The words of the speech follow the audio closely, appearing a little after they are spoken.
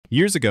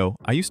Years ago,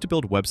 I used to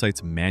build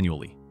websites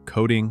manually,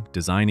 coding,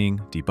 designing,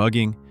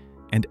 debugging,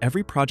 and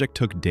every project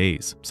took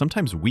days,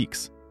 sometimes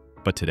weeks.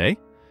 But today,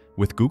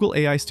 with Google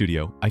AI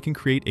Studio, I can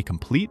create a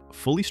complete,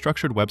 fully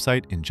structured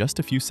website in just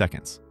a few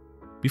seconds.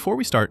 Before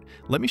we start,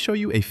 let me show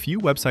you a few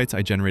websites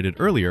I generated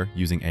earlier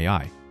using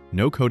AI.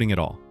 No coding at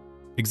all.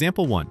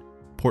 Example 1,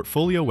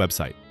 Portfolio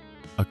website.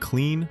 A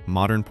clean,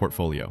 modern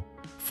portfolio,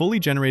 fully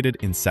generated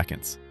in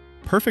seconds.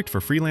 Perfect for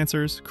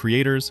freelancers,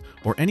 creators,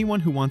 or anyone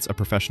who wants a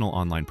professional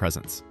online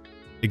presence.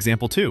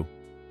 Example 2,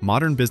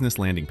 Modern business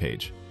landing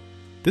page.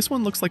 This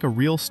one looks like a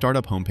real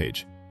startup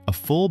homepage, a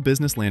full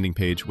business landing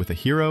page with a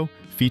hero,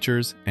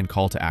 features, and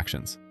call to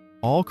actions,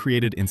 all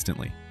created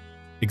instantly.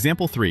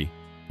 Example 3,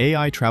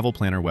 AI travel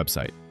planner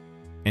website.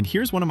 And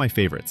here's one of my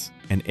favorites,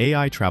 an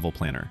AI travel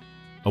planner,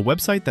 a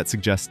website that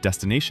suggests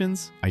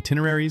destinations,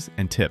 itineraries,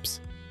 and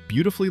tips,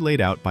 beautifully laid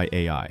out by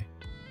AI.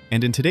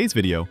 And in today's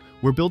video,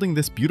 we're building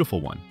this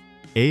beautiful one,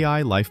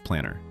 AI Life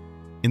Planner.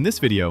 In this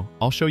video,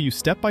 I'll show you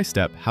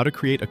step-by-step how to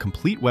create a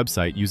complete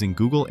website using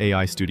Google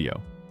AI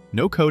Studio.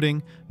 No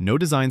coding, no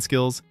design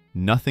skills,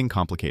 nothing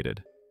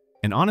complicated.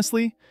 And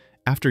honestly,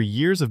 after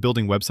years of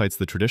building websites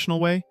the traditional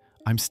way,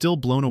 I'm still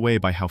blown away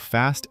by how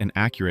fast and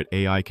accurate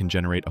AI can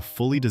generate a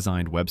fully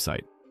designed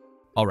website.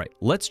 All right,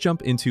 let's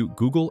jump into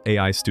Google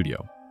AI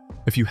Studio.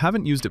 If you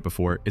haven't used it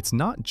before, it's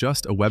not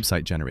just a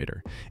website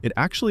generator. It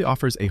actually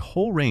offers a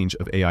whole range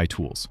of AI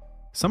tools.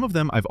 Some of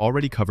them I've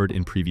already covered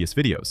in previous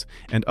videos,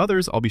 and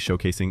others I'll be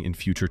showcasing in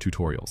future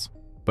tutorials.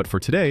 But for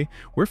today,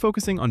 we're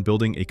focusing on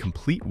building a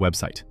complete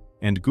website,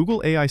 and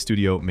Google AI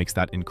Studio makes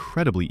that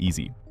incredibly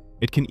easy.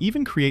 It can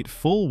even create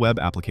full web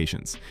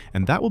applications,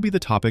 and that will be the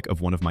topic of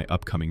one of my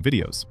upcoming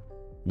videos.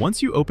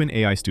 Once you open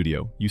AI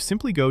Studio, you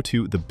simply go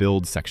to the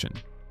Build section.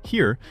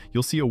 Here,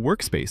 you'll see a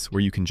workspace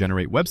where you can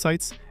generate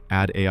websites,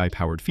 add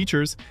AI-powered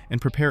features, and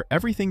prepare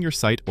everything your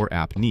site or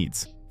app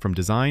needs, from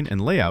design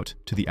and layout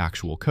to the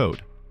actual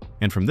code.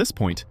 And from this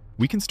point,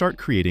 we can start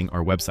creating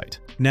our website.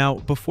 Now,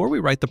 before we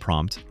write the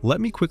prompt, let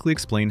me quickly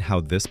explain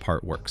how this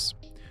part works.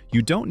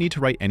 You don't need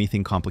to write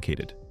anything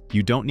complicated.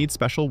 You don't need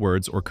special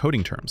words or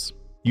coding terms.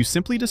 You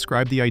simply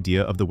describe the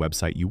idea of the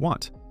website you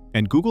want,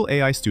 and Google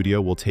AI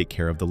Studio will take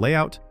care of the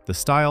layout, the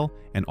style,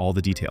 and all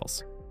the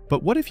details.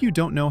 But what if you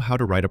don't know how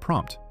to write a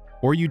prompt?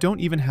 Or you don't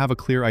even have a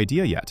clear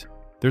idea yet?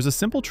 There's a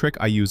simple trick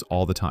I use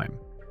all the time.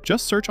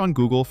 Just search on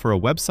Google for a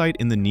website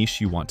in the niche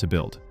you want to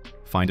build.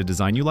 Find a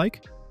design you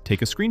like,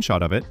 take a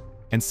screenshot of it,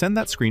 and send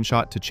that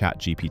screenshot to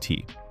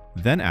ChatGPT.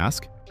 Then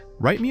ask,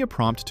 write me a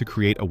prompt to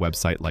create a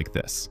website like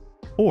this.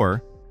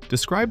 Or,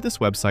 describe this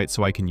website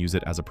so I can use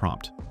it as a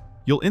prompt.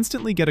 You'll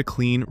instantly get a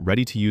clean,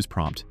 ready-to-use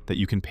prompt that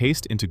you can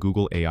paste into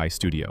Google AI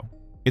Studio.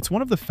 It's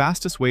one of the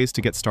fastest ways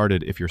to get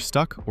started if you're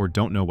stuck or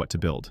don't know what to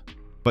build.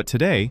 But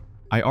today,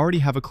 I already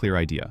have a clear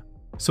idea.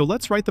 So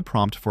let's write the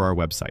prompt for our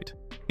website.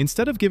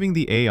 Instead of giving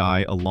the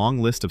AI a long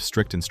list of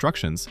strict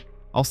instructions,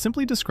 I'll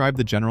simply describe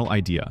the general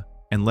idea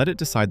and let it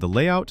decide the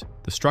layout,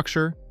 the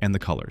structure, and the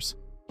colors.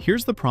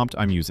 Here's the prompt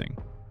I'm using.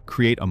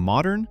 Create a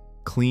modern,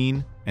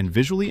 clean, and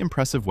visually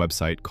impressive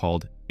website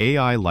called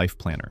AI Life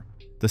Planner.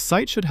 The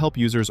site should help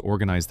users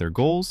organize their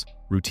goals,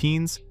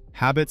 routines,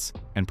 habits,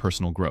 and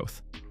personal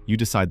growth. You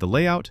decide the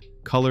layout,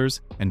 colors,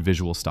 and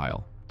visual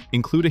style.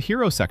 Include a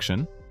hero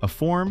section, a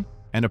form,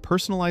 and a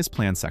personalized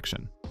plan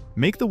section.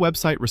 Make the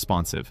website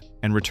responsive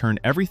and return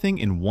everything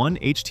in one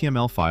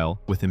HTML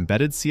file with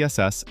embedded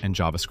CSS and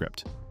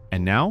JavaScript.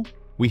 And now,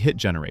 we hit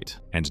generate.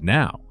 And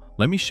now,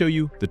 let me show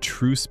you the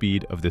true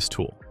speed of this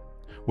tool.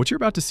 What you're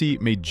about to see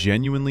may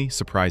genuinely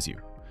surprise you.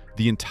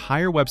 The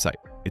entire website,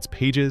 its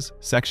pages,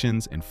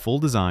 sections, and full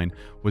design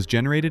was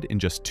generated in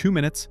just 2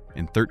 minutes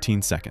and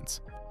 13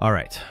 seconds. All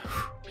right,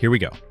 here we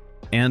go.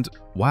 And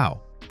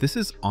wow, this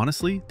is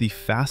honestly the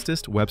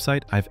fastest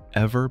website I've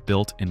ever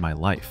built in my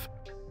life.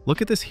 Look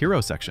at this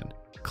hero section.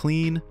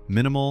 Clean,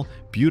 minimal,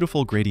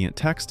 beautiful gradient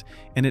text,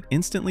 and it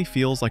instantly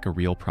feels like a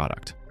real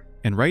product.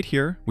 And right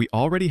here, we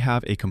already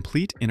have a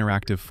complete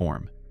interactive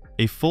form,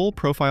 a full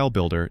profile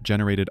builder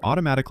generated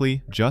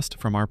automatically just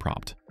from our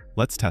prompt.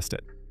 Let's test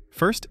it.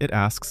 First, it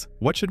asks,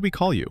 what should we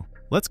call you?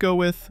 Let's go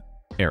with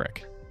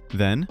Eric.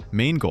 Then,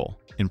 main goal,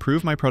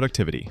 improve my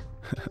productivity.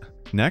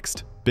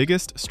 Next,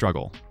 biggest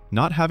struggle,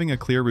 not having a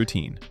clear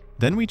routine.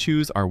 Then we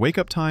choose our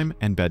wake-up time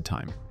and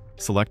bedtime.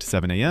 Select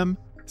 7 a.m.,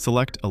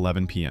 select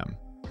 11 p.m.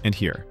 And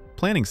here,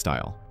 planning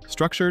style,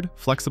 structured,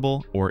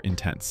 flexible, or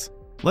intense.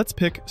 Let's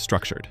pick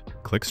structured.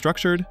 Click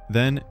structured,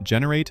 then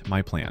generate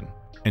my plan.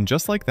 And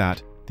just like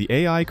that, the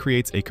AI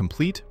creates a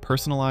complete,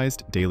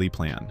 personalized daily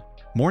plan.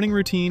 Morning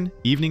routine,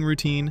 evening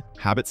routine,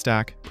 habit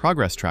stack,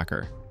 progress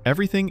tracker.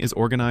 Everything is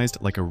organized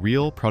like a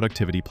real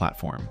productivity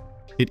platform.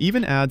 It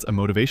even adds a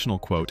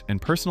motivational quote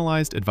and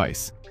personalized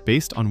advice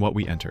based on what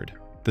we entered.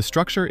 The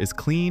structure is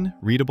clean,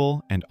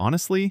 readable, and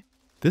honestly,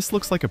 this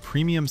looks like a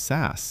premium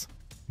SaaS.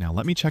 Now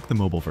let me check the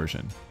mobile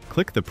version.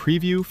 Click the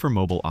Preview for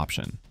Mobile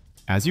option.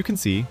 As you can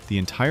see, the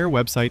entire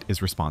website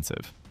is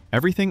responsive.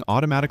 Everything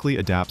automatically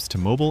adapts to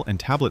mobile and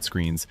tablet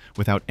screens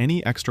without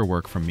any extra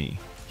work from me.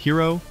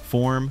 Hero,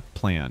 form,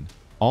 plan,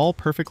 all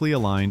perfectly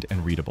aligned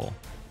and readable.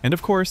 And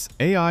of course,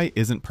 AI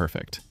isn't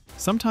perfect.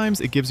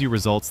 Sometimes it gives you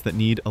results that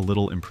need a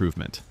little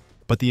improvement.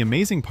 But the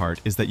amazing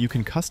part is that you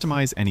can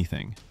customize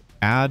anything.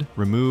 Add,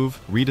 remove,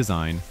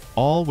 redesign,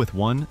 all with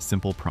one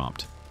simple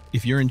prompt.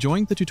 If you're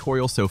enjoying the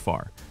tutorial so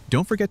far,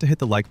 don't forget to hit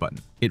the like button.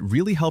 It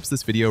really helps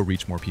this video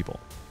reach more people.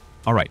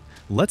 All right,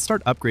 let's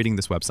start upgrading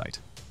this website.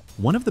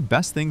 One of the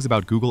best things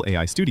about Google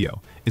AI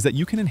Studio is that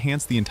you can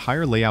enhance the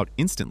entire layout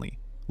instantly,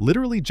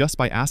 literally just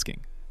by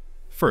asking.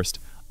 First,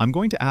 I'm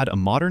going to add a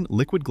modern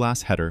liquid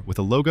glass header with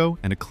a logo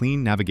and a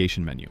clean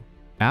navigation menu.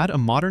 Add a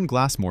modern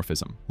glass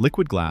morphism,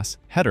 liquid glass,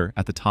 header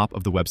at the top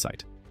of the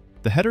website.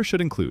 The header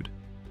should include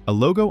a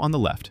logo on the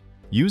left.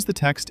 Use the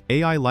text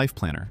AI Life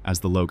Planner as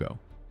the logo.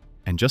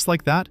 And just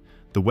like that,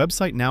 the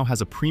website now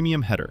has a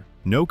premium header,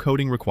 no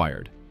coding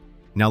required.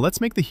 Now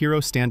let's make the hero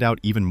stand out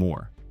even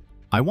more.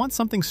 I want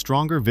something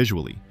stronger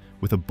visually,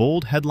 with a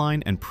bold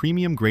headline and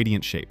premium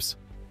gradient shapes.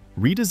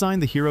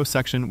 Redesign the hero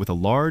section with a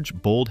large,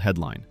 bold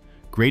headline,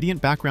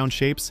 gradient background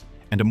shapes,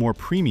 and a more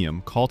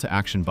premium call to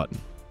action button.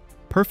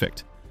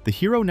 Perfect. The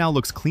hero now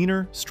looks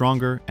cleaner,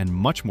 stronger, and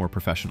much more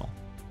professional.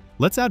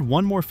 Let's add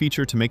one more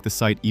feature to make the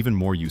site even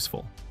more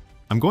useful.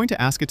 I'm going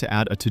to ask it to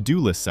add a to-do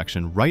list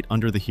section right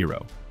under the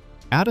hero.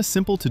 Add a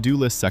simple to-do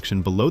list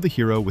section below the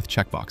hero with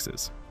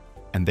checkboxes.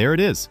 And there it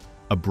is,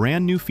 a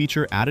brand new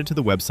feature added to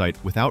the website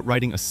without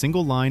writing a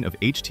single line of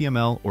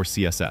HTML or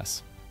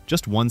CSS.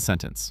 Just one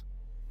sentence.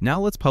 Now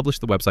let's publish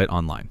the website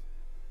online.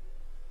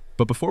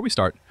 But before we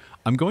start,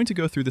 I'm going to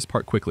go through this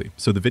part quickly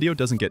so the video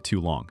doesn't get too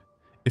long.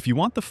 If you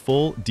want the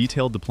full,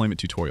 detailed deployment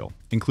tutorial,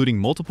 including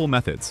multiple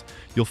methods,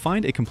 you'll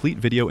find a complete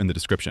video in the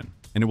description,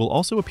 and it will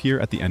also appear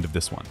at the end of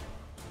this one.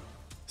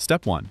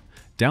 Step 1.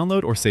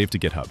 Download or save to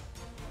GitHub.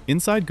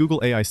 Inside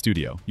Google AI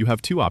Studio, you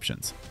have two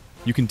options.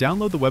 You can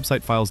download the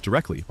website files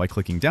directly by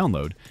clicking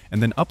Download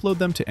and then upload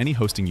them to any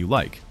hosting you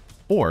like,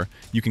 or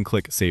you can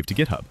click Save to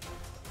GitHub.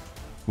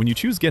 When you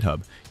choose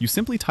GitHub, you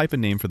simply type a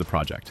name for the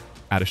project,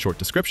 add a short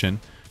description,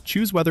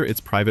 choose whether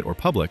it's private or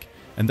public,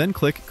 and then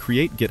click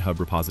Create GitHub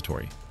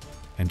Repository.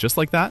 And just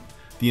like that,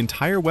 the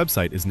entire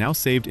website is now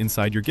saved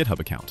inside your GitHub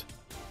account.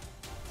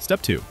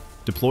 Step 2.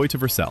 Deploy to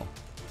Vercel.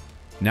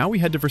 Now we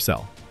head to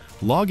Vercel.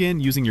 Log in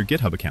using your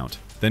GitHub account,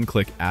 then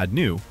click Add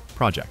New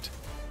Project.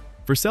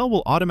 Vercel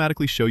will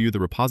automatically show you the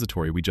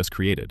repository we just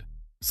created.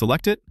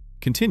 Select it,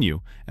 continue,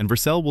 and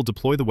Vercel will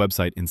deploy the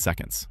website in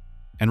seconds.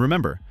 And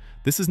remember,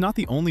 this is not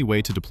the only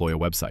way to deploy a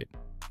website.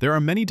 There are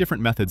many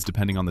different methods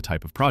depending on the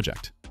type of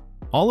project.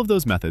 All of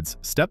those methods,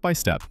 step by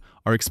step,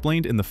 are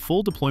explained in the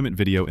full deployment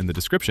video in the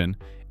description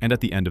and at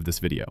the end of this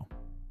video.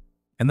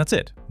 And that's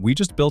it. We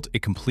just built a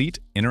complete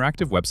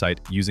interactive website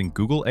using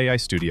Google AI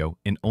Studio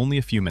in only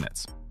a few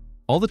minutes.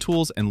 All the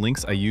tools and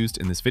links I used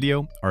in this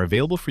video are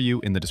available for you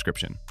in the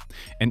description.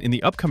 And in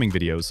the upcoming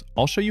videos,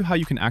 I'll show you how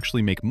you can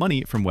actually make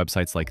money from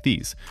websites like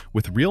these,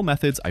 with real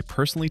methods I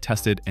personally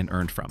tested and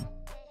earned from.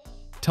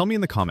 Tell me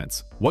in the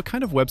comments, what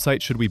kind of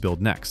website should we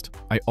build next?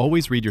 I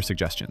always read your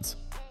suggestions.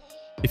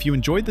 If you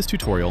enjoyed this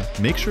tutorial,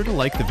 make sure to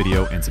like the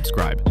video and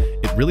subscribe.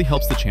 It really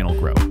helps the channel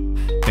grow.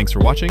 Thanks for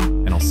watching,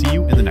 and I'll see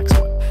you in the next one.